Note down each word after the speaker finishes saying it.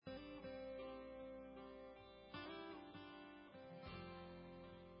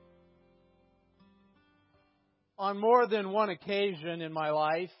On more than one occasion in my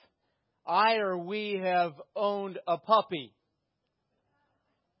life, we have owned a puppy.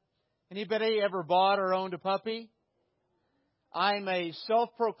 Anybody ever bought or owned a puppy? I'm a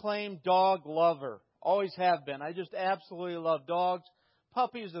self-proclaimed dog lover. Always have been. I just absolutely love dogs.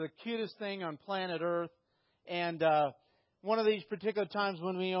 Puppies are the cutest thing on planet Earth. And one of these particular times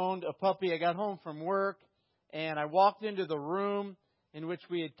when we owned a puppy, I got home from work and I walked into the room in which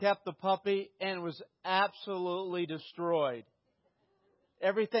we had kept the puppy, and it was absolutely destroyed.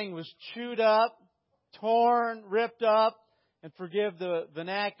 Everything was chewed up, torn, ripped up, and forgive the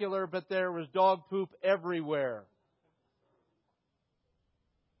vernacular, but there was dog poop everywhere.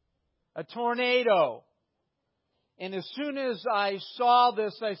 A tornado. And as soon as I saw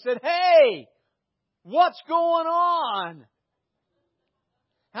this, I said, "Hey, what's going on?"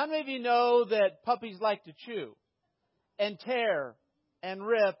 How many of you know that puppies like to chew and tear and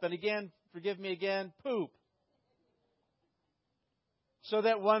rip, and again, forgive me again, poop? So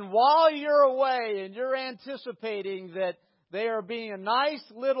that while you're away and you're anticipating that they are being a nice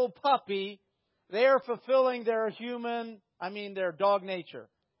little puppy, they are fulfilling their their dog nature.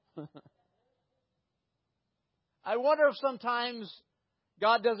 I wonder if sometimes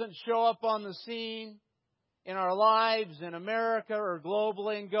God doesn't show up on the scene in our lives in America or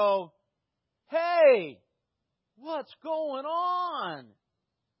globally and go, "Hey, what's going on?"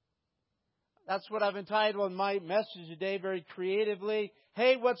 That's what I've entitled my message today very creatively.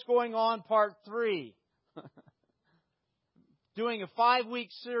 "Hey, what's going on? Part 3. Doing a 5-week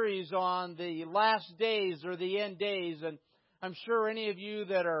series on the last days or the end days. And I'm sure any of you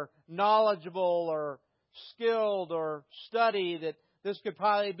that are knowledgeable or skilled or study that this could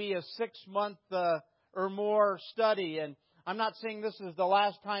probably be a 6-month or more study. And I'm not saying this is the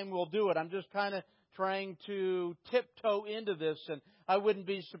last time we'll do it. I'm just kind of trying to tiptoe into this. And I wouldn't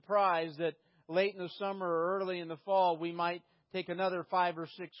be surprised that late in the summer or early in the fall, we might take another 5 or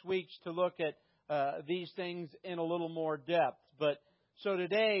 6 weeks to look at these things in a little more depth. But so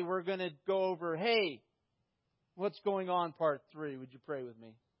today we're going to go over, hey, what's going on, part 3. Would you pray with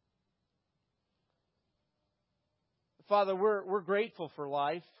me? Father, we're grateful for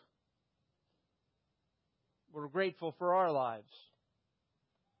life. We're grateful for our lives.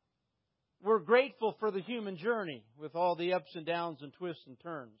 We're grateful for the human journey with all the ups and downs and twists and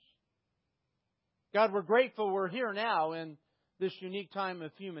turns. God, we're grateful we're here now in this unique time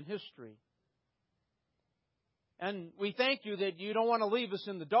of human history. And we thank you that you don't want to leave us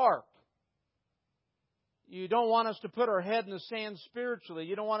in the dark. You don't want us to put our head in the sand spiritually.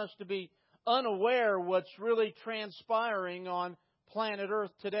 You don't want us to be unaware what's really transpiring on planet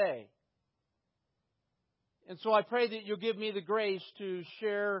Earth today. And so I pray that you'll give me the grace to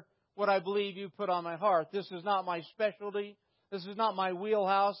share what I believe you put on my heart. This is not my specialty. This is not my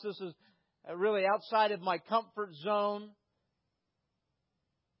wheelhouse. This is really outside of my comfort zone.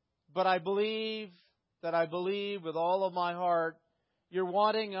 But I believe with all of my heart, you're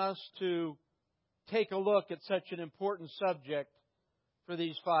wanting us to take a look at such an important subject for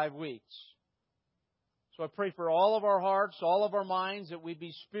these 5 weeks. So I pray for all of our hearts, all of our minds, that we'd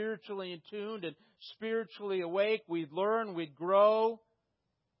be spiritually in tune and spiritually awake. We'd learn, we'd grow,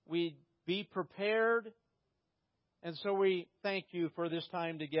 we'd be prepared. And so we thank you for this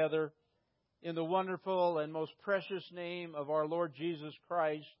time together in the wonderful and most precious name of our Lord Jesus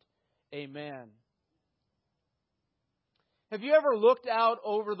Christ. Amen. Have you ever looked out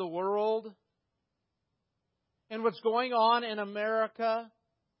over the world and what's going on in America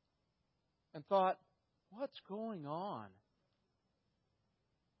and thought, what's going on?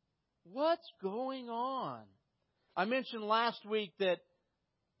 What's going on? I mentioned last week that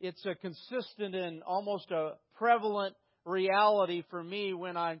it's a consistent and almost a prevalent reality for me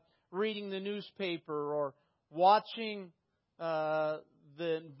when I'm reading the newspaper or watching the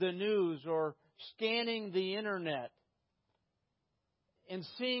news or scanning the internet and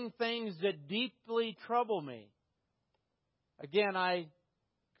seeing things that deeply trouble me. Again, I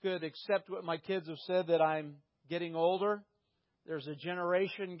could accept what my kids have said, that I'm getting older. There's a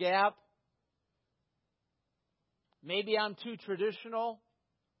generation gap. Maybe I'm too traditional.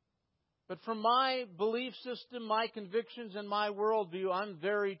 But from my belief system, my convictions, and my worldview, I'm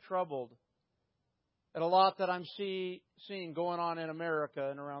very troubled at a lot that I'm seeing going on in America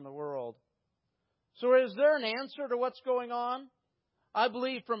and around the world. So is there an answer to what's going on? I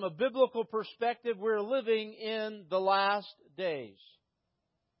believe from a biblical perspective, we're living in the last days.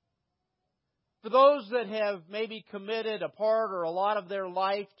 For those that have maybe committed a part or a lot of their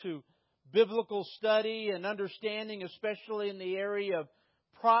life to biblical study and understanding, especially in the area of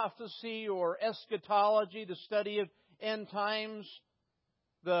prophecy or eschatology, the study of end times,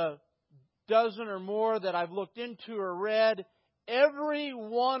 the dozen or more that I've looked into or read, every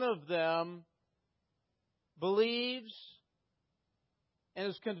one of them believes and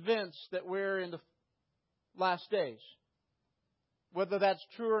is convinced that we're in the last days. Whether that's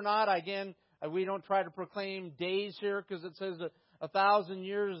true or not, again, we don't try to proclaim days here because it says 1,000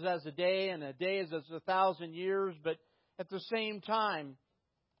 years is as a day and a day is as 1,000 years. But at the same time,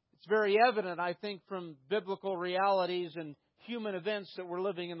 it's very evident, I think, from biblical realities and human events that we're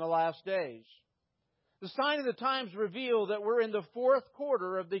living in the last days. The sign of the times reveal that we're in the fourth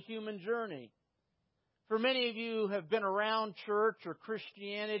quarter of the human journey. For many of you who have been around church or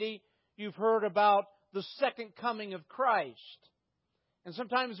Christianity, you've heard about the second coming of Christ. And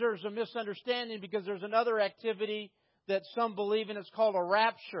sometimes there's a misunderstanding because there's another activity that some believe in. It's called a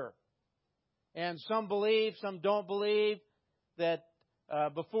rapture. And some believe, some don't believe, that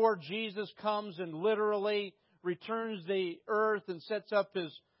before Jesus comes and literally returns the earth and sets up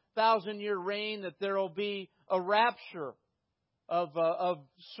His 1,000-year reign, that there will be a rapture of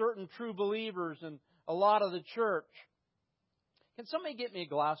certain true believers and a lot of the church. Can somebody get me a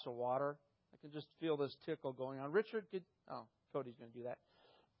glass of water? I can just feel this tickle going on. Richard, Cody's going to do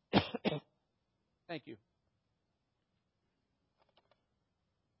that. Thank you.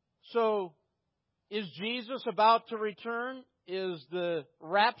 So, is Jesus about to return? Is the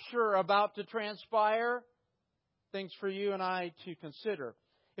rapture about to transpire? Things for you and I to consider.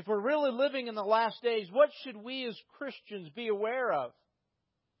 If we're really living in the last days, what should we as Christians be aware of?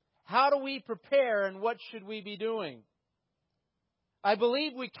 How do we prepare and what should we be doing? I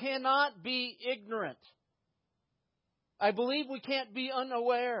believe we cannot be ignorant. I believe we can't be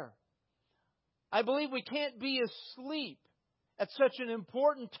unaware. I believe we can't be asleep at such an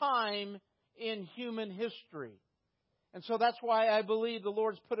important time in human history. And so that's why I believe the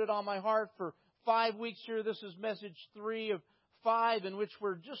Lord's put it on my heart for 5 weeks here. This is message 3 of 5, in which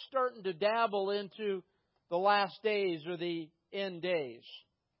we're just starting to dabble into the last days or the end days.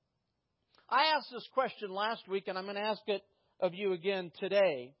 I asked this question last week, and I'm going to ask it of you again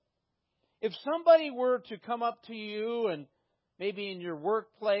today. If somebody were to come up to you, and maybe in your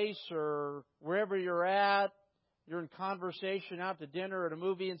workplace or wherever you're at, you're in conversation, out to dinner, at a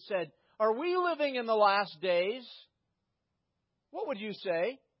movie, and said, "Are we living in the last days?" What would you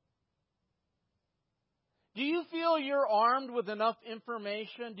say? Do you feel you're armed with enough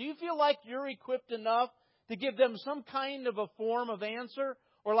information? Do you feel like you're equipped enough to give them some kind of a form of answer?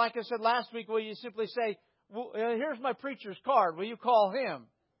 Or like I said last week, will you simply say, well, here's my preacher's card. Will you call him?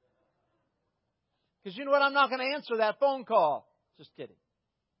 Because you know what? I'm not going to answer that phone call. Just kidding.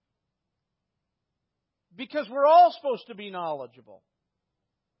 Because we're all supposed to be knowledgeable.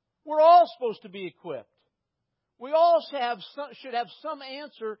 We're all supposed to be equipped. We all should have some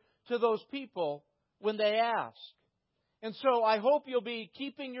answer to those people when they ask. And so I hope you'll be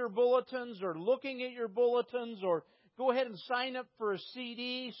keeping your bulletins or looking at your bulletins, or go ahead and sign up for a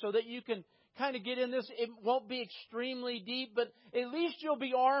CD so that you can kind of get in this. It won't be extremely deep, but at least you'll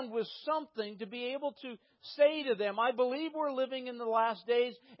be armed with something to be able to say to them, I believe we're living in the last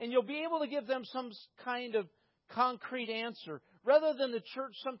days, and you'll be able to give them some kind of concrete answer. Rather than the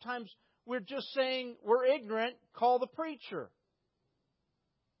church, sometimes we're just saying we're ignorant, call the preacher.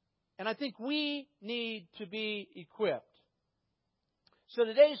 And I think we need to be equipped. So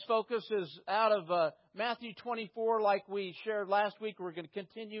today's focus is out of Matthew 24, like we shared last week. We're going to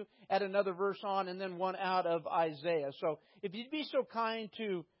continue at another verse on, and then one out of Isaiah. So if you'd be so kind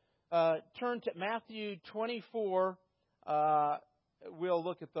to turn to Matthew 24, we'll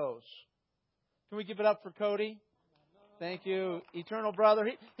look at those. Can we give it up for Cody? Thank you, eternal brother.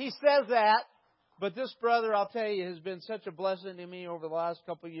 He says that, but this brother, I'll tell you, has been such a blessing to me over the last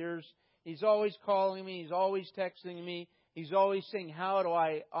couple of years. He's always calling me. He's always texting me. He's always saying, how do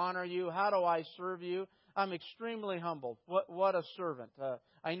I honor you? How do I serve you? I'm extremely humbled. What a servant.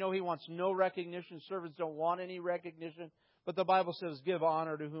 I know he wants no recognition. Servants don't want any recognition. But the Bible says, give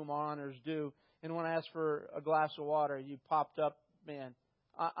honor to whom honor is due. And when I asked for a glass of water, you popped up. Man,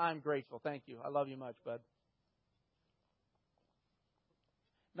 I'm grateful. Thank you. I love you much, bud.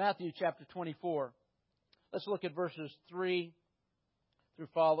 Matthew chapter 24. Let's look at verses 3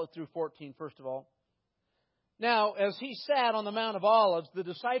 through 14, first of all. Now, as he sat on the Mount of Olives, the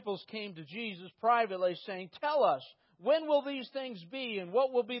disciples came to Jesus privately, saying, Tell us, when will these things be, and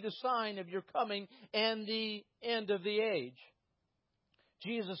what will be the sign of your coming and the end of the age?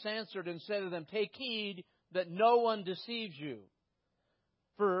 Jesus answered and said to them, Take heed that no one deceives you.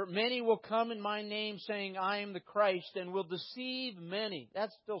 For many will come in my name, saying, I am the Christ, and will deceive many.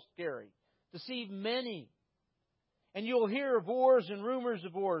 That's still scary. Deceive many. And you will hear of wars and rumors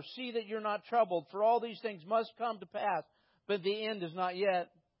of wars. See that you're not troubled, for all these things must come to pass, but the end is not yet.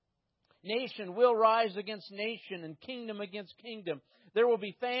 Nation will rise against nation and kingdom against kingdom. There will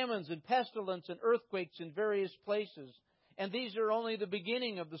be famines and pestilence and earthquakes in various places. And these are only the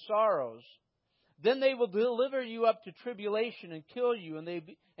beginning of the sorrows. Then they will deliver you up to tribulation and kill you,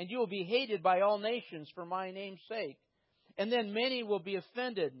 and you will be hated by all nations for my name's sake. And then many will be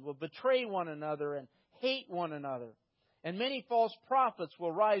offended, will betray one another, and hate one another. And many false prophets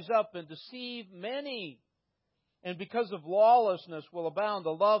will rise up and deceive many. And because of lawlessness will abound,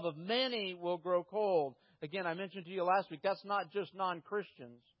 the love of many will grow cold. Again, I mentioned to you last week, that's not just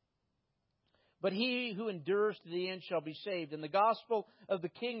non-Christians. But he who endures to the end shall be saved. And the gospel of the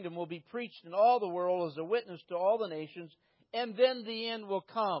kingdom will be preached in all the world as a witness to all the nations. And then the end will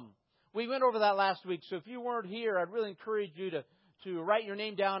come. We went over that last week. So if you weren't here, I'd really encourage you to write your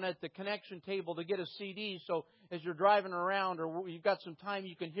name down at the connection table to get a CD. So as you're driving around or you've got some time,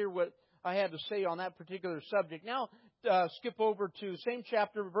 you can hear what I had to say on that particular subject. Now, skip over to same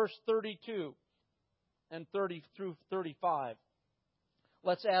chapter, verse 32 and 30 through 35.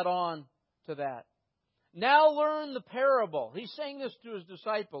 Let's add on to that. Now learn the parable. He's saying this to his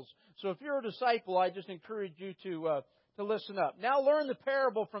disciples. So if you're a disciple, I just encourage you to listen up. Now learn the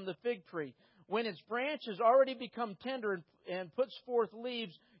parable from the fig tree. When its branch has already become tender and puts forth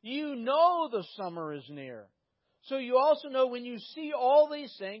leaves, you know the summer is near. So you also know when you see all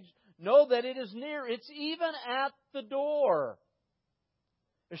these things, know that it is near. It's even at the door.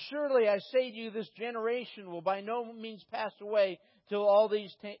 Surely I say to you, this generation will by no means pass away till all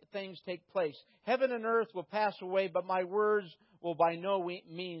these things take place. Heaven and earth will pass away, but my words will by no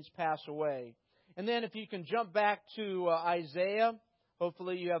means pass away. And then if you can jump back to Isaiah,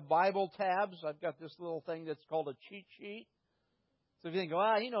 hopefully you have Bible tabs. I've got this little thing that's called a cheat sheet. So if you think,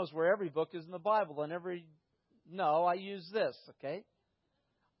 he knows where every book is in the Bible and no, I use this, okay?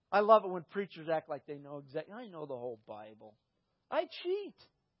 I love it when preachers act like they know exactly. I know the whole Bible. I cheat.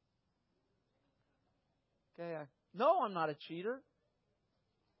 Okay, no, I'm not a cheater.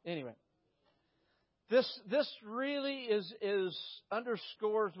 Anyway, this really is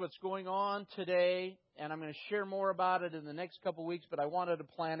underscores what's going on today, and I'm going to share more about it in the next couple of weeks, but I wanted to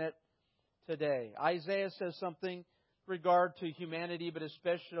plan it today. Isaiah says something in regard to humanity, but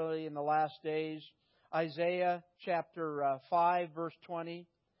especially in the last days. Isaiah chapter 5, verse 20.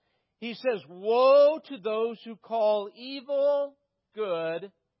 He says, woe to those who call evil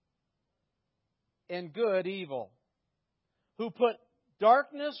good and good evil, who put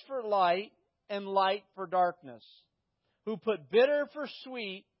darkness for light and light for darkness, who put bitter for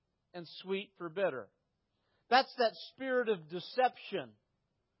sweet and sweet for bitter. That's that spirit of deception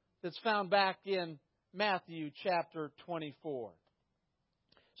that's found back in Matthew chapter 24.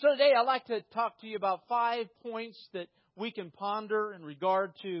 So today I'd like to talk to you about 5 points that we can ponder in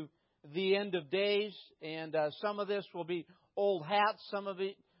regard to the end of days. And some of this will be old hats. Some of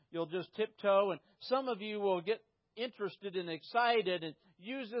it you'll just tiptoe. And some of you will get interested and excited and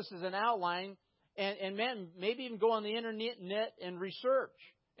use this as an outline. And maybe even go on the internet and research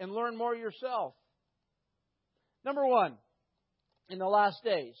and learn more yourself. Number 1, in the last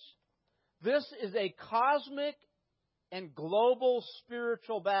days, this is a cosmic and global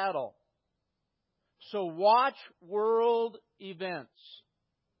spiritual battle. So watch world events.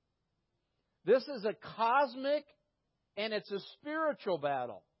 This is a cosmic and it's a spiritual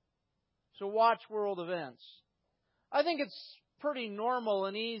battle. So watch world events. I think it's pretty normal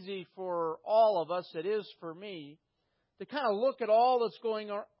and easy for all of us, it is for me, to kind of look at all that's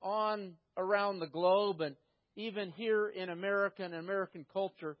going on around the globe and even here in America and American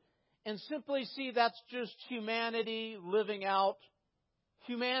culture and simply see that's just humanity living out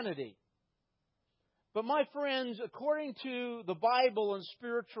humanity. But my friends, according to the Bible and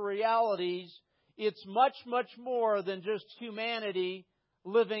spiritual realities, it's much, much more than just humanity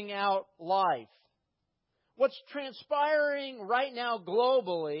living out life. What's transpiring right now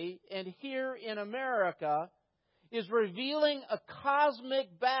globally and here in America is revealing a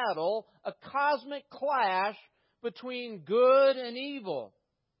cosmic battle, a cosmic clash between good and evil,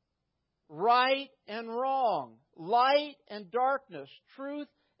 right and wrong, light and darkness, truth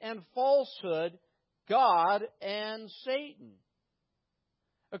and falsehood, God and Satan.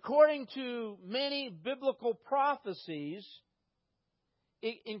 According to many biblical prophecies,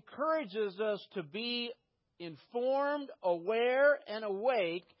 it encourages us to be informed, aware, and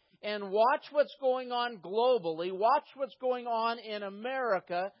awake, and watch what's going on globally, watch what's going on in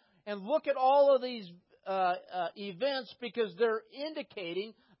America, and look at all of these events because they're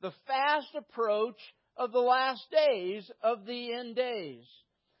indicating the fast approach of the last days of the end days.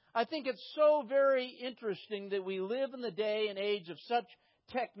 I think it's so very interesting that we live in the day and age of such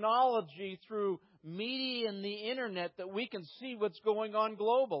technology through media and the internet that we can see what's going on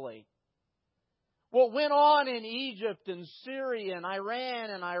globally. what went on in Egypt and Syria and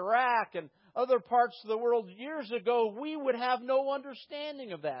Iran and Iraq and other parts of the world years ago, we would have no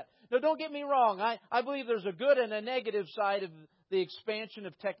understanding of that. Now, don't get me wrong. I believe there's a good and a negative side of the expansion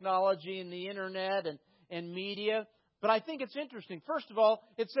of technology and the Internet and media. But I think it's interesting. First of all,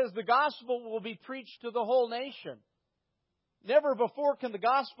 it says the gospel will be preached to the whole nation. Never before can the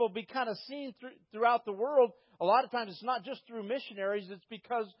gospel be kind of seen throughout the world. A lot of times it's not just through missionaries, it's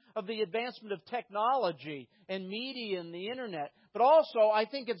because of the advancement of technology and media and the Internet. But also, I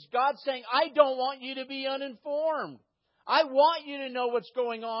think it's God saying, I don't want you to be uninformed. I want you to know what's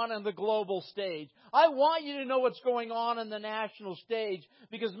going on the global stage. I want you to know what's going on in the national stage,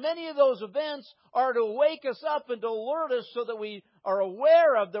 because many of those events are to wake us up and to alert us so that we are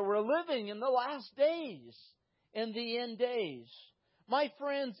aware of that we're living in the last days, in the end days. My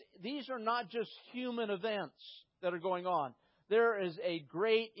friends, these are not just human events that are going on. There is a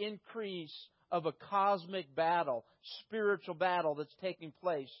great increase of a cosmic battle, spiritual battle that's taking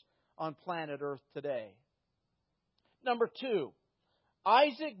place on planet Earth today. Number 2,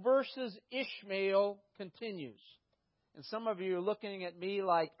 Isaac versus Ishmael continues. And some of you are looking at me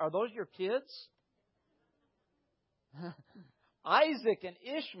like, are those your kids? Isaac and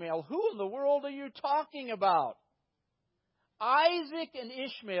Ishmael, who in the world are you talking about? Isaac and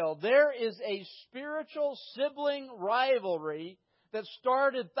Ishmael, there is a spiritual sibling rivalry that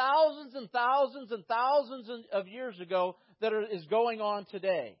started thousands and thousands and thousands of years ago that is going on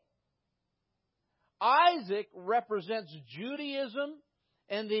today. Isaac represents Judaism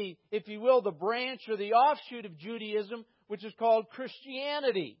and the, if you will, the branch or the offshoot of Judaism, which is called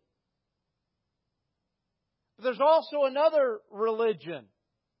Christianity. But there's also another religion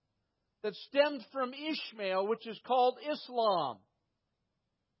that stemmed from Ishmael, which is called Islam.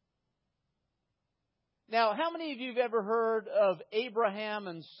 Now, how many of you have ever heard of Abraham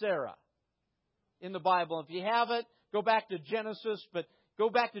and Sarah in the Bible? If you haven't, go back to Genesis, but go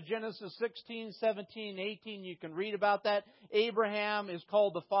back to Genesis 16, 17, 18. You can read about that. Abraham is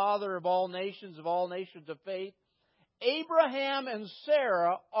called the father of all nations of faith. Abraham and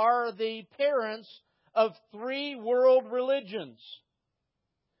Sarah are the parents of 3 world religions: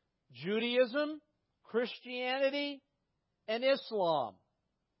 Judaism, Christianity, and Islam.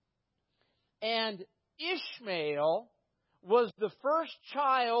 And Ishmael was the first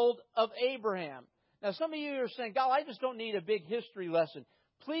child of Abraham. Now, some of you are saying, God, I just don't need a big history lesson.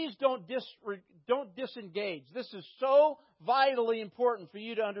 Please don't disengage. This is so vitally important for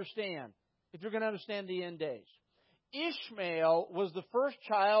you to understand if you're going to understand the end days. Ishmael was the first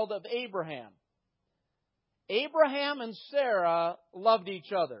child of Abraham. Abraham and Sarah loved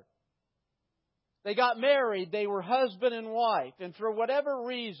each other. They got married. They were husband and wife. And for whatever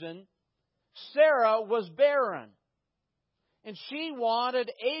reason, Sarah was barren. And she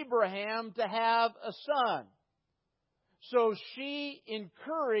wanted Abraham to have a son. So she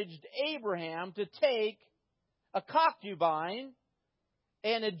encouraged Abraham to take a concubine,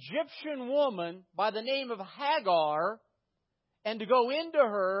 an Egyptian woman by the name of Hagar, and to go into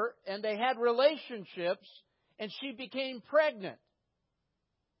her, and they had relationships, and she became pregnant.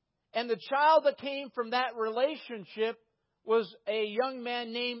 And the child that came from that relationship was a young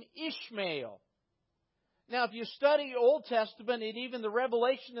man named Ishmael. Now, if you study Old Testament and even the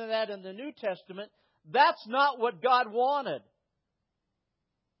revelation of that in the New Testament, that's not what God wanted.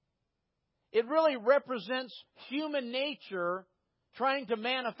 It really represents human nature trying to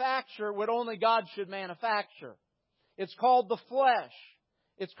manufacture what only God should manufacture. It's called the flesh.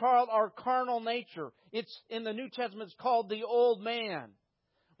 It's called our carnal nature. It's in the New Testament, it's called the old man.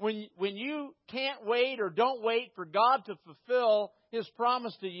 When you can't wait or don't wait for God to fulfill His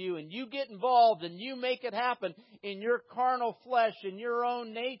promise to you, and you get involved and you make it happen in your carnal flesh, in your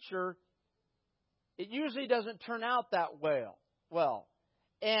own nature, it usually doesn't turn out that well.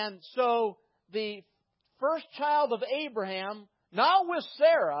 And so the first child of Abraham, not with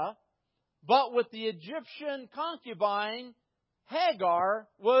Sarah, but with the Egyptian concubine Hagar,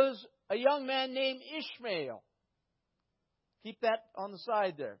 was a young man named Ishmael. Keep that on the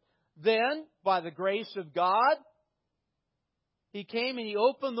side there. Then, by the grace of God, He came and He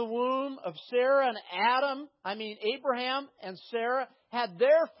opened the womb of Sarah and Abraham and Sarah had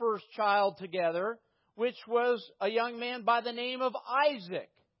their first child together, which was a young man by the name of Isaac.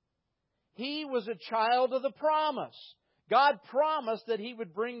 He was a child of the promise. God promised that He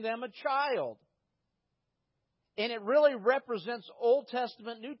would bring them a child. And it really represents Old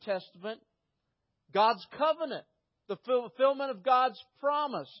Testament, New Testament, God's covenant, the fulfillment of God's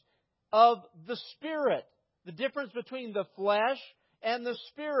promise of the Spirit, the difference between the flesh and the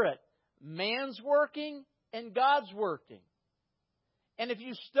Spirit, man's working and God's working. And if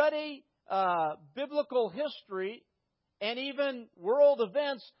you study biblical history and even world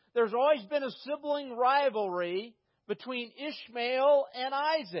events, there's always been a sibling rivalry between Ishmael and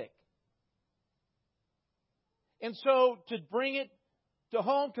Isaac. And so, to bring it to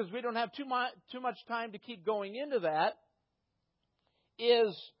home, because we don't have too much time to keep going into that,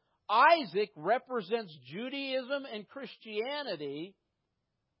 is Isaac represents Judaism and Christianity,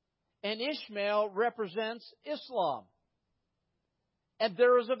 and Ishmael represents Islam. And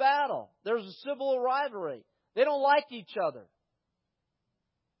there is a battle. There's a civil rivalry. They don't like each other.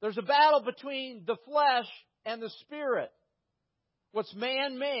 There's a battle between the flesh and the spirit. What's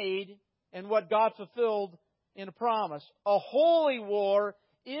man-made and what God fulfilled in a promise. A holy war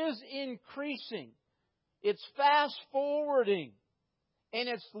is increasing. It's fast-forwarding. And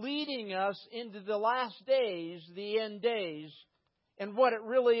it's leading us into the last days, the end days. And what it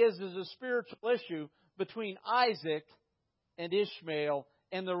really is a spiritual issue between Isaac and Ishmael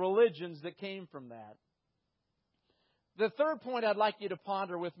and the religions that came from that. The third point I'd like you to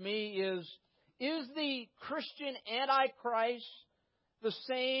ponder with me is the Christian Antichrist the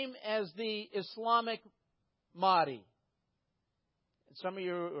same as the Islamic Mahdi? And some of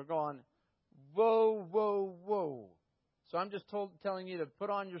you are going, whoa, whoa, whoa. So I'm just telling you to put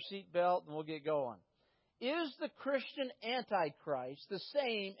on your seatbelt and we'll get going. Is the Christian Antichrist the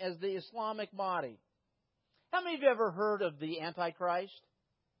same as the Islamic Mahdi? How many of you ever heard of the Antichrist?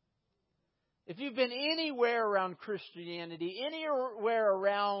 If you've been anywhere around Christianity, anywhere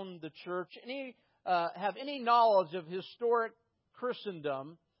around the church, have any knowledge of historic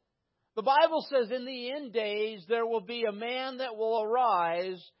Christendom, the Bible says in the end days there will be a man that will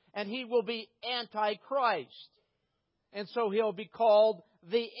arise and he will be Antichrist. And so he'll be called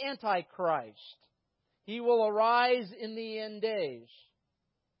the Antichrist. He will arise in the end days.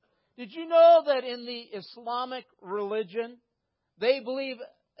 Did you know that in the Islamic religion, they believe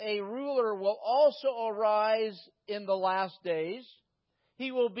a ruler will also arise in the last days?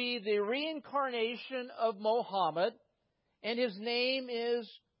 He will be the reincarnation of Muhammad, and his name is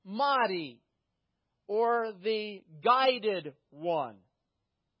Mahdi, or the Guided One.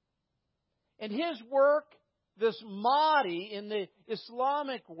 And his work, this Mahdi in the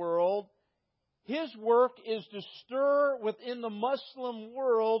Islamic world, his work is to stir within the Muslim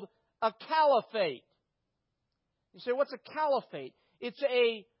world a caliphate. You say, what's a caliphate? It's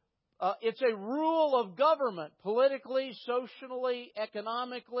a rule of government, politically, socially,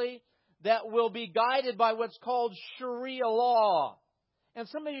 economically, that will be guided by what's called Sharia law. And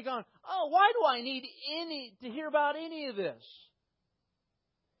some of you are going, oh, why do I need to hear about any of this?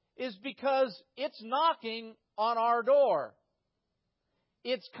 Is because it's knocking on our door.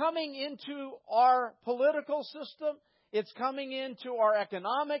 It's coming into our political system. It's coming into our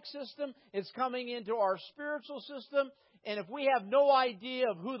economic system. It's coming into our spiritual system. And if we have no idea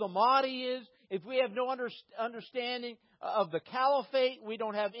of who the Mahdi is, if we have no understanding of the caliphate, we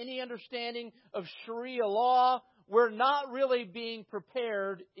don't have any understanding of Sharia law, we're not really being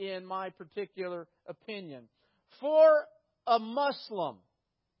prepared, in my particular opinion. For a Muslim,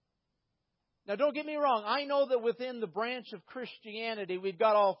 now don't get me wrong, I know that within the branch of Christianity we've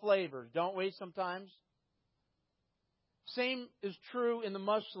got all flavors, don't we, sometimes? Same is true in the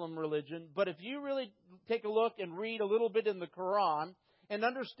Muslim religion, but if you really take a look and read a little bit in the Quran and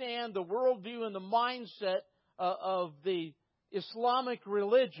understand the worldview and the mindset of the Islamic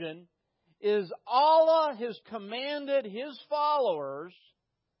religion, is Allah has commanded His followers,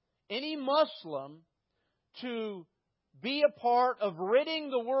 any Muslim, to be a part of ridding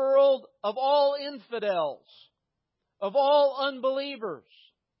the world of all infidels, of all unbelievers.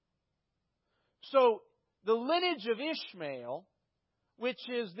 So, the lineage of Ishmael, which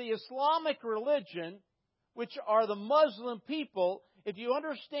is the Islamic religion, which are the Muslim people, if you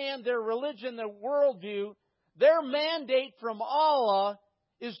understand their religion, their worldview, their mandate from Allah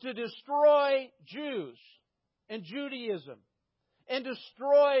is to destroy Jews and Judaism and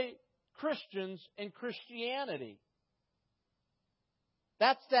destroy Christians and Christianity.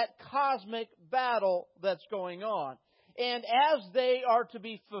 That's that cosmic battle that's going on. And as they are to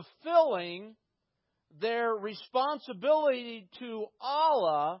be fulfilling their responsibility to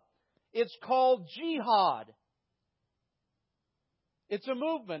Allah, it's called jihad. It's a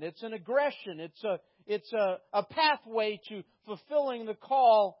movement. It's an aggression. It's a pathway to fulfilling the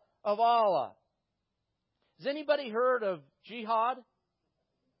call of Allah. Has anybody heard of jihad?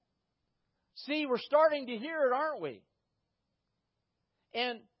 See, we're starting to hear it, aren't we?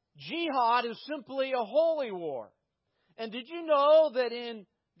 And jihad is simply a holy war. And did you know that in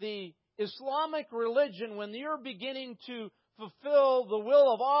the Islamic religion, when you're beginning to fulfill the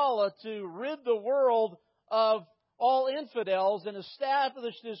will of Allah to rid the world of all infidels and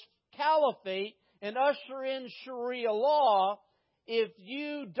establish this caliphate and usher in Sharia law, if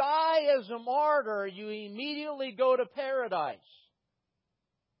you die as a martyr, you immediately go to paradise.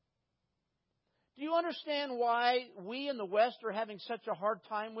 Do you understand why we in the West are having such a hard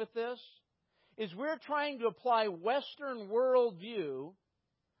time with this? Is we're trying to apply Western worldview,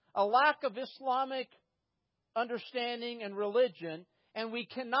 a lack of Islamic understanding and religion, and we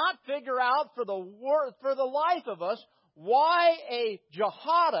cannot figure out for the life of us why a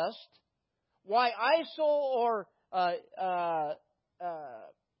jihadist, why ISIL or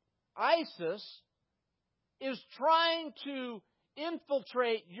ISIS is trying to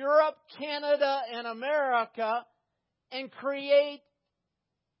infiltrate Europe, Canada, and America and create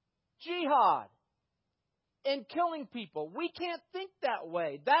jihad and killing people. We can't think that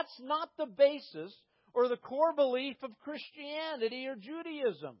way. That's not the basis or the core belief of Christianity or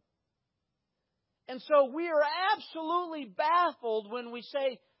Judaism. And so we are absolutely baffled when we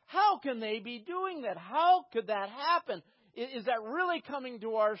say, how can they be doing that? How could that happen? Is that really coming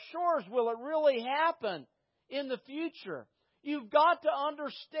to our shores? Will it really happen in the future? You've got to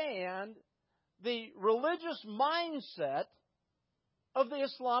understand the religious mindset of the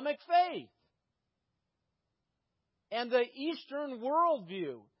Islamic faith and the Eastern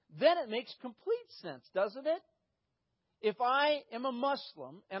worldview. Then it makes complete sense, doesn't it? If I am a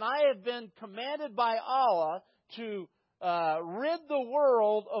Muslim and I have been commanded by Allah to rid the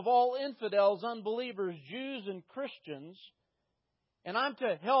world of all infidels, unbelievers, Jews, and Christians, and I'm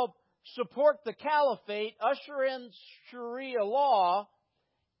to help support the caliphate, usher in Sharia law,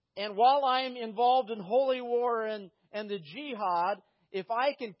 and while I'm involved in holy war and the jihad, if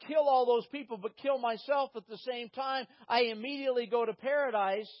I can kill all those people but kill myself at the same time, I immediately go to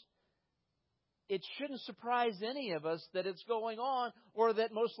paradise. It shouldn't surprise any of us that it's going on, or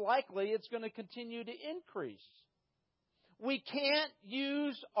that most likely it's going to continue to increase. We can't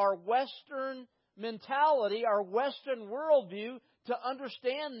use our Western mentality, our Western worldview, to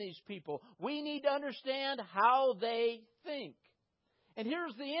understand these people. We need to understand how they think. And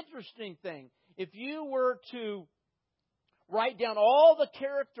here's the interesting thing. If you were to write down all the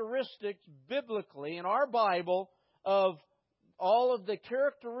characteristics biblically in our Bible of all of the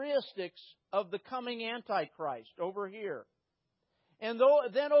characteristics of the coming Antichrist over here, and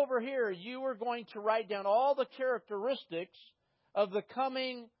then over here you are going to write down all the characteristics of the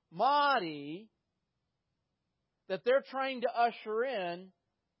coming Mahdi that they're trying to usher in,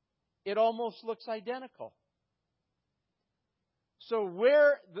 it almost looks identical. So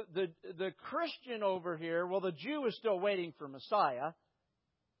where the Christian over here, well, the Jew is still waiting for Messiah.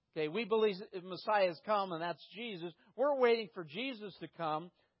 Okay, we believe Messiah has come and that's Jesus. We're waiting for Jesus to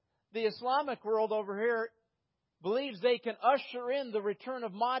come. The Islamic world over here believes they can usher in the return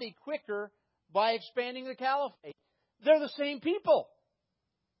of Mahdi quicker by expanding the caliphate. They're the same people.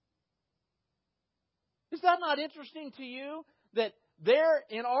 Is that not interesting to you? That they're,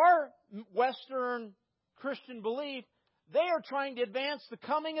 in our Western Christian belief, they are trying to advance the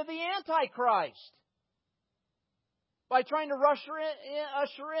coming of the Antichrist by trying to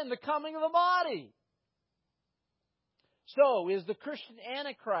usher in the coming of the Mahdi. So, is the Christian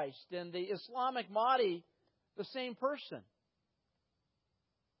Antichrist and the Islamic Mahdi the same person?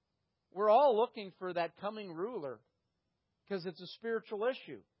 We're all looking for that coming ruler because it's a spiritual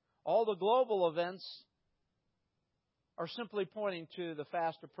issue. All the global events are simply pointing to the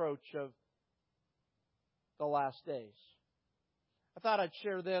fast approach of the last days. I thought I'd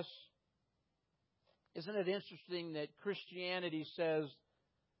share this. Isn't it interesting that Christianity says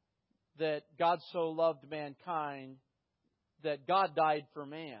that God so loved mankind that God died for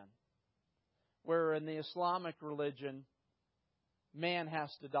man, where in the Islamic religion, man has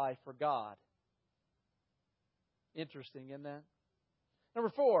to die for God? Interesting, isn't that?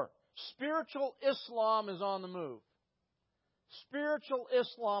 Number 4, spiritual Islam is on the move. Spiritual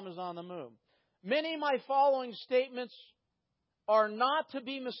Islam is on the move. Many of my following statements are not to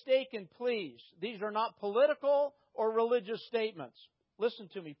be mistaken, please. These are not political or religious statements. Listen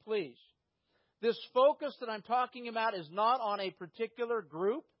to me, please. This focus that I'm talking about is not on a particular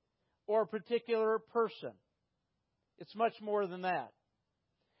group or a particular person. It's much more than that.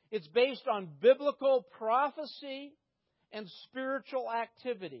 It's based on biblical prophecy and spiritual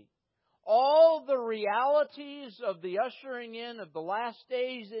activity. All the realities of the ushering in of the last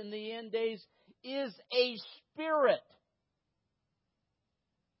days and the end days is a spirit.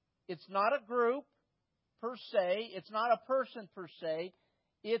 It's not a group per se. It's not a person per se.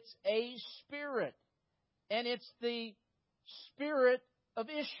 It's a spirit. And it's the spirit of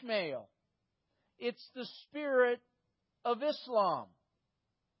Ishmael. It's the spirit of Islam.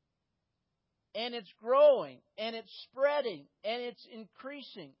 and it's growing, and it's spreading, and it's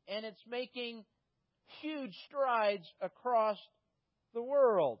increasing, and it's making huge strides across the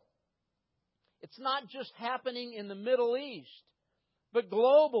world. It's not just happening in the Middle East, but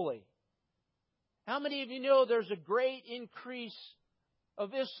globally. How many of you know there's a great increase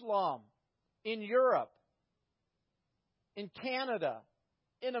of Islam in Europe, in Canada,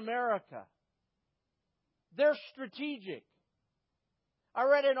 in America? They're strategic. I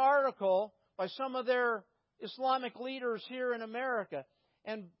read an article by some of their Islamic leaders here in America,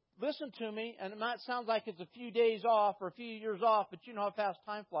 and listen to me, and it might sound like it's a few days off or a few years off, but you know how fast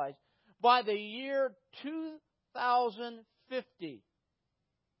time flies. By the year 2050,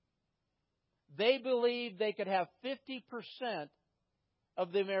 they believe they could have 50%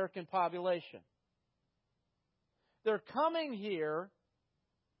 of the American population. They're coming here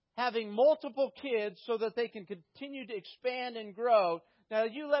having multiple kids so that they can continue to expand and grow. Now,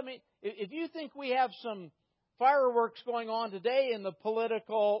 if you think we have some fireworks going on today in the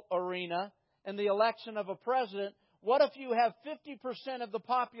political arena and the election of a president, what if you have 50% of the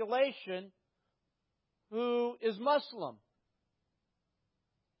population who is Muslim?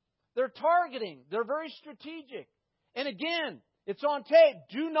 They're targeting. They're very strategic. And again, it's on tape.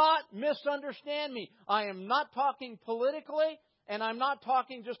 Do not misunderstand me. I am not talking politically, and I'm not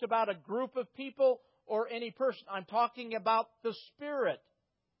talking just about a group of people or any person. I'm talking about the spirit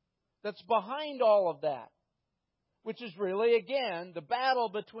that's behind all of that, which is really, again, the battle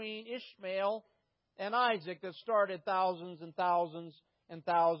between Ishmael and Isaac that started thousands and thousands and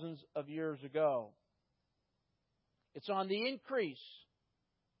thousands of years ago. It's on the increase.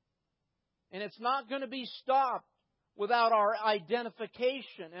 And it's not going to be stopped without our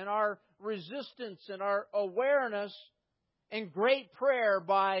identification and our resistance and our awareness and great prayer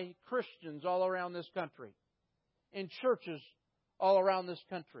by Christians all around this country, in churches all around this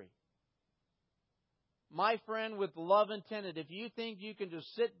country. My friend, with love intended, if you think you can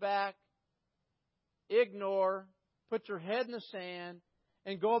just sit back, ignore, put your head in the sand,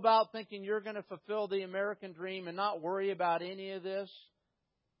 and go about thinking you're going to fulfill the American dream and not worry about any of this,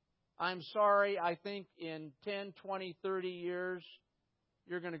 I'm sorry, I think in 10, 20, 30 years,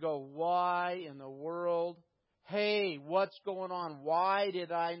 you're going to go, why in the world? Hey, what's going on? Why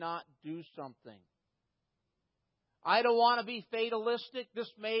did I not do something? I don't want to be fatalistic.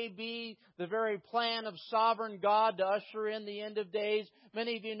 This may be the very plan of sovereign God to usher in the end of days.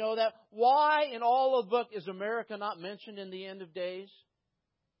 Many of you know that. Why in all of the book is America not mentioned in the end of days?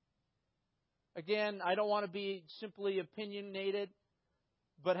 Again, I don't want to be simply opinionated,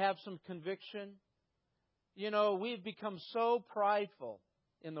 but have some conviction. You know, we've become so prideful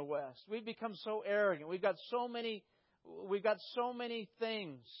in the West. We've become so arrogant. We've got so many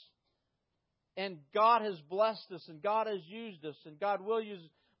things. And God has blessed us, and God has used us, and God will use us.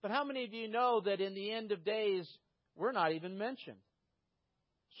 But how many of you know that in the end of days, we're not even mentioned?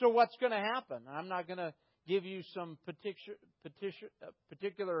 So what's going to happen? I'm not going to give you some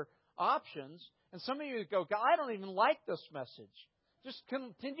particular options. And some of you go, I don't even like this message. Just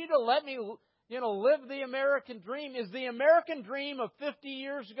continue to let me, live the American dream. Is the American dream of 50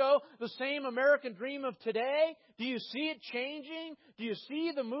 years ago the same American dream of today? Do you see it changing? Do you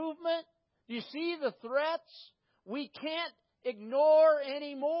see the movement? Do you see the threats? We can't ignore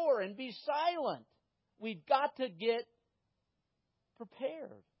anymore and be silent. We've got to get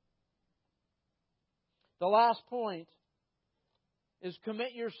prepared. The last point is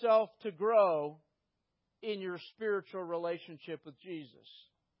commit yourself to grow in your spiritual relationship with Jesus.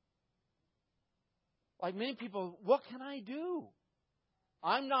 Like many people, what can I do?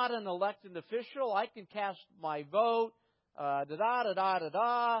 I'm not an elected official. I can cast my vote.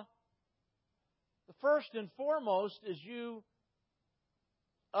 The first and foremost is you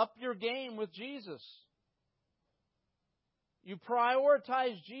up your game with Jesus. You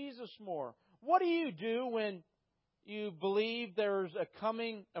prioritize Jesus more. What do you do when you believe there's a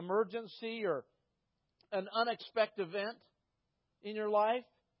coming emergency or an unexpected event in your life?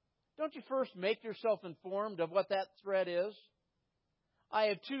 Don't you first make yourself informed of what that threat is? I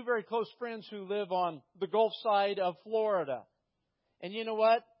have two very close friends who live on the Gulf side of Florida. And you know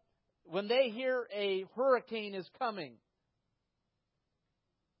what? When they hear a hurricane is coming,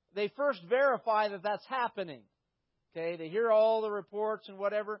 they first verify that that's happening. Okay, they hear all the reports and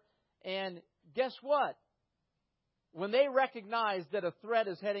whatever. And guess what? When they recognize that a threat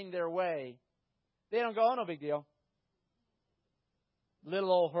is heading their way, they don't go, oh, no big deal.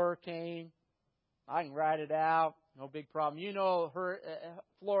 Little old hurricane. I can ride it out. No big problem. You know,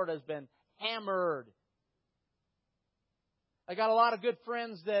 Florida's been hammered. I got a lot of good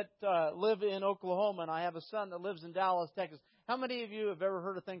friends that live in Oklahoma, and I have a son that lives in Dallas, Texas. How many of you have ever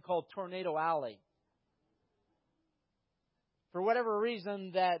heard a thing called Tornado Alley? For whatever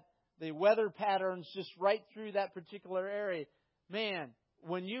reason, that the weather patterns just right through that particular area. Man,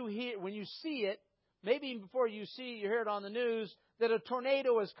 when you see it, maybe even before you hear it on the news, that a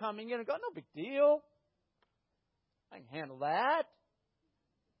tornado is coming, you're going to go, no big deal. I can handle that.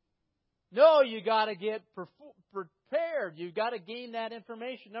 No, you got to get prepared. You got to gain that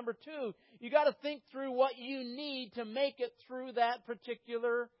information. Number two, you got to think through what you need to make it through that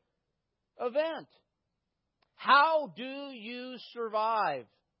particular event. How do you survive?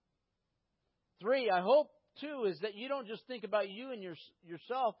 3, I hope, too, is that you don't just think about you and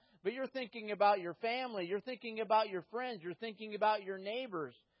yourself, but you're thinking about your family. You're thinking about your friends. You're thinking about your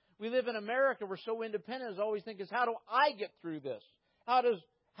neighbors. We live in America. We're so independent. I always think is, how do I get through this? How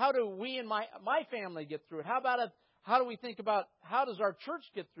do we and my family get through it? How do we think about how does our church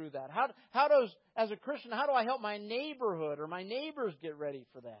get through that? How does, as a Christian, how do I help my neighborhood or my neighbors get ready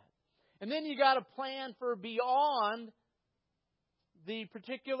for that? And then you got to plan for beyond the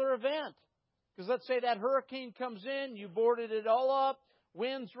particular event. Because let's say that hurricane comes in, you boarded it all up,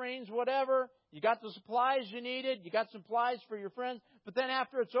 winds, rains, whatever. You got the supplies you needed. You got supplies for your friends. But then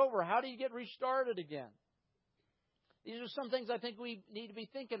after it's over, how do you get restarted again? These are some things I think we need to be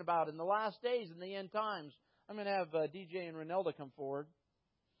thinking about in the last days, in the end times. I'm going to have DJ and Renelda come forward.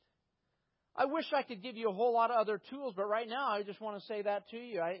 I wish I could give you a whole lot of other tools, but right now I just want to say that to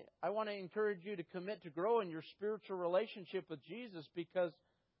you. I want to encourage you to commit to grow in your spiritual relationship with Jesus, because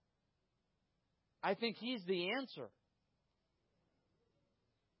I think He's the answer.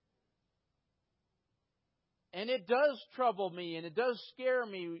 And it does trouble me, and it does scare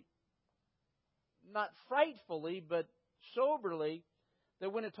me, not frightfully, but soberly,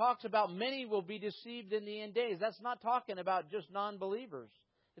 that when it talks about many will be deceived in the end days, that's not talking about just non-believers.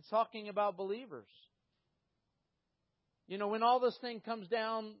 It's talking about believers. You know, when all this thing comes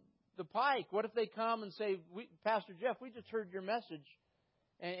down the pike, what if they come and say, Pastor Jeff, we just heard your message,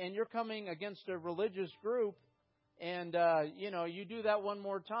 and you're coming against a religious group, and, you do that one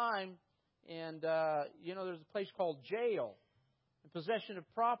more time, and, there's a place called jail, and possession of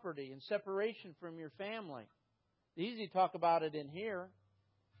property, and separation from your family. It's easy to talk about it in here.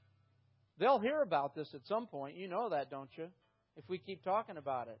 They'll hear about this at some point. You know that, don't you? If we keep talking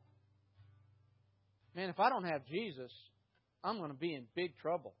about it. Man, if I don't have Jesus, I'm going to be in big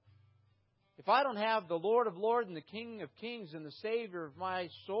trouble. If I don't have the Lord of Lords and the King of Kings and the Savior of my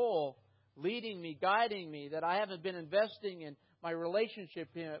soul leading me, guiding me, that I haven't been investing in my relationship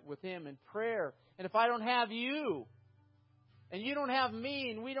with Him in prayer, and if I don't have you, and you don't have me,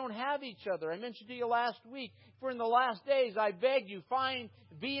 and we don't have each other. I mentioned to you last week, if we're in the last days, I beg you,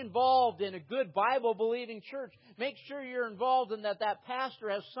 be involved in a good Bible-believing church. Make sure you're involved in that pastor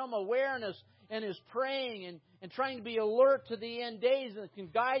has some awareness and is praying and trying to be alert to the end days and can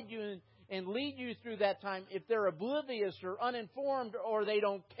guide you and lead you through that time. If they're oblivious or uninformed or they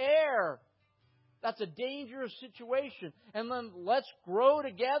don't care, that's a dangerous situation. And then let's grow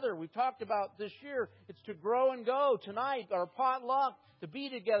together. We talked about this year, it's to grow and go. Tonight, our potluck, to be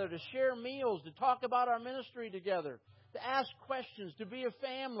together, to share meals, to talk about our ministry together, to ask questions, to be a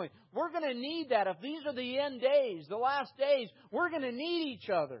family. We're going to need that. If these are the end days, the last days, we're going to need each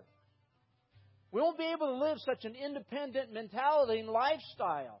other. We won't be able to live such an independent mentality and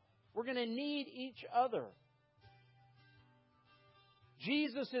lifestyle. We're going to need each other.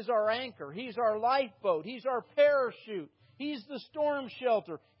 Jesus is our anchor. He's our lifeboat. He's our parachute. He's the storm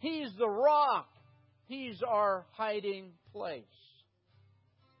shelter. He's the rock. He's our hiding place.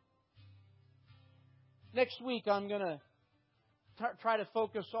 Next week, I'm going to try to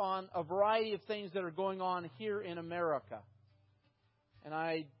focus on a variety of things that are going on here in America. And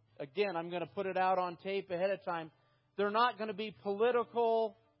I'm going to put it out on tape ahead of time. They're not going to be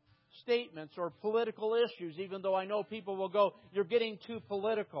political statements or political issues, even though I know people will go, you're getting too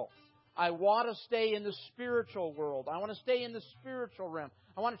political. I want to stay in the spiritual world. I want to stay in the spiritual realm.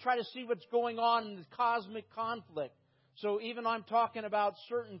 I want to try to see what's going on in the cosmic conflict. So even though I'm talking about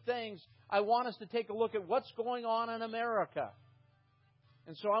certain things, I want us to take a look at what's going on in America.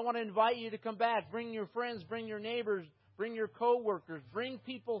 And so I want to invite you to come back. Bring your friends, bring your neighbors, bring your co-workers, bring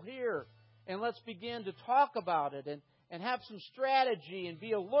people here, and let's begin to talk about it and have some strategy and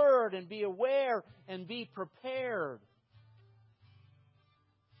be alert and be aware and be prepared.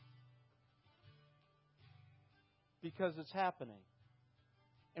 Because it's happening.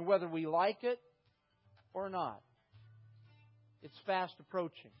 And whether we like it or not, it's fast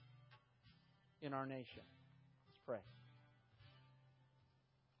approaching in our nation. Let's pray.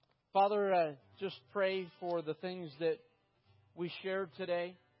 Father, just pray for the things that we shared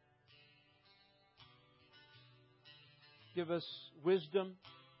today. Give us wisdom.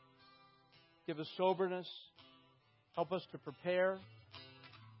 Give us soberness. Help us to prepare.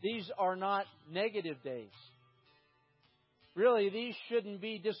 These are not negative days. Really, these shouldn't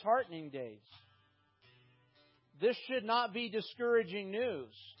be disheartening days. This should not be discouraging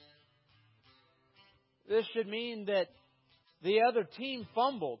news. This should mean that the other team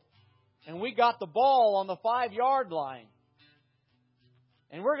fumbled and we got the ball on the 5-yard line.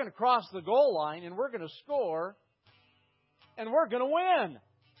 And we're going to cross the goal line and we're going to score and we're going to win.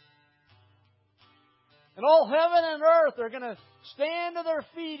 And all heaven and earth are going to stand to their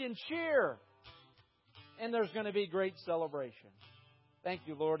feet and cheer. And there's going to be great celebration. Thank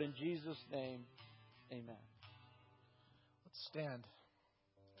you, Lord, in Jesus' name. Amen. Let's stand.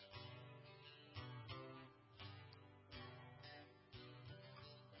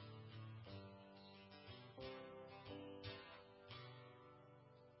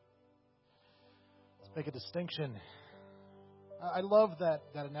 Let's make a distinction. I love that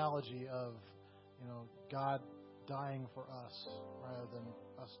analogy of, God dying for us rather than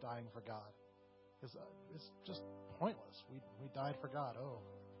us dying for God. Because it's just pointless. We died for God. Oh,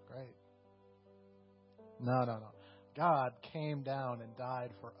 great. No. God came down and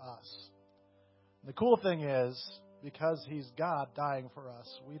died for us. And the cool thing is, because He's God dying for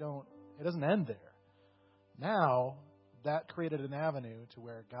us, it doesn't end there. Now, that created an avenue to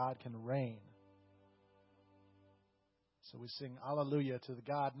where God can reign. So we sing Alleluia to the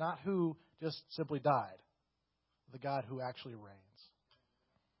God, not who just simply died, the God who actually reigns.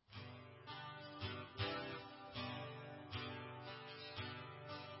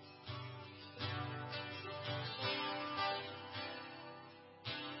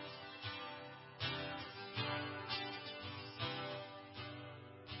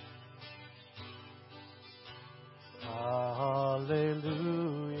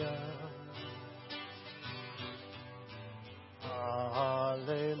 Hallelujah.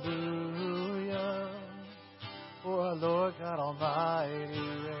 Hallelujah. For our Lord God Almighty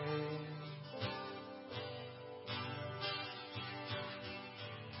reigns.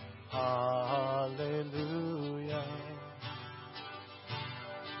 Hallelujah.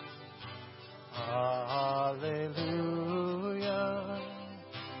 Hallelujah.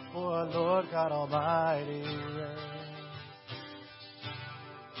 For our Lord God Almighty reigns.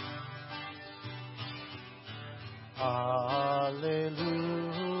 Hallelujah.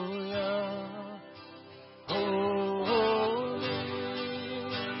 Holy,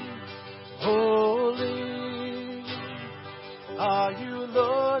 holy are you,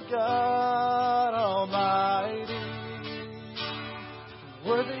 Lord God Almighty.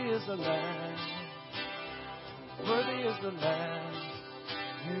 Worthy is the Lamb. Worthy is the Lamb.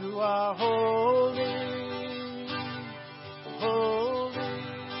 You are holy. Holy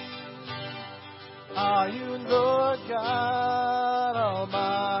are you, Lord God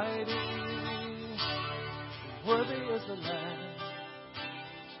Almighty. Worthy is the Lamb.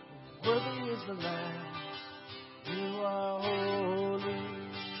 Worthy is the Lamb. You are holy.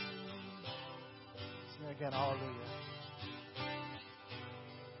 Sing again, hallelujah.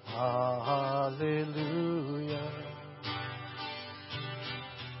 Hallelujah.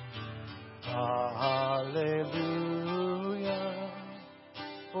 Hallelujah.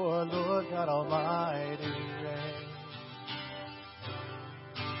 For Lord God Almighty reigns.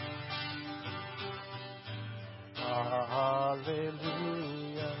 Hallelujah.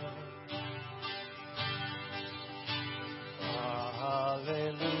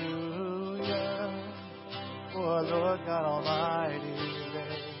 Hallelujah. For Lord God Almighty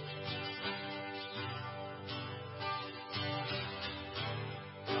reigns.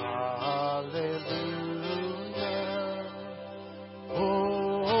 Hallelujah.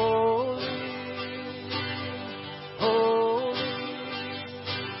 Holy, holy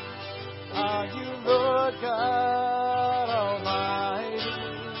are you, Lord God Almighty.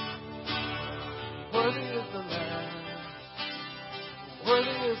 Worthy is the Lamb.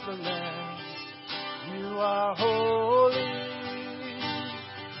 Worthy is the Lamb. You are holy.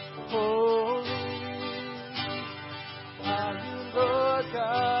 Holy are you, Lord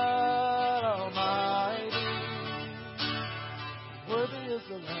God Almighty. Worthy is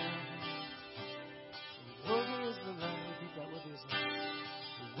the Lamb. Worthy is the Lamb. Repeat that. Worthy is the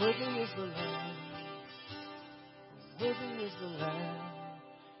Lamb. Worthy is the Lamb. Worthy is the Lamb.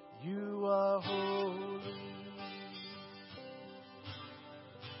 You are holy.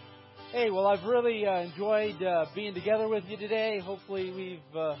 Hey, well, I've really enjoyed being together with you today. Hopefully we've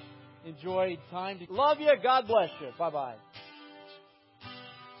enjoyed time. Love you. God bless you. Bye-bye.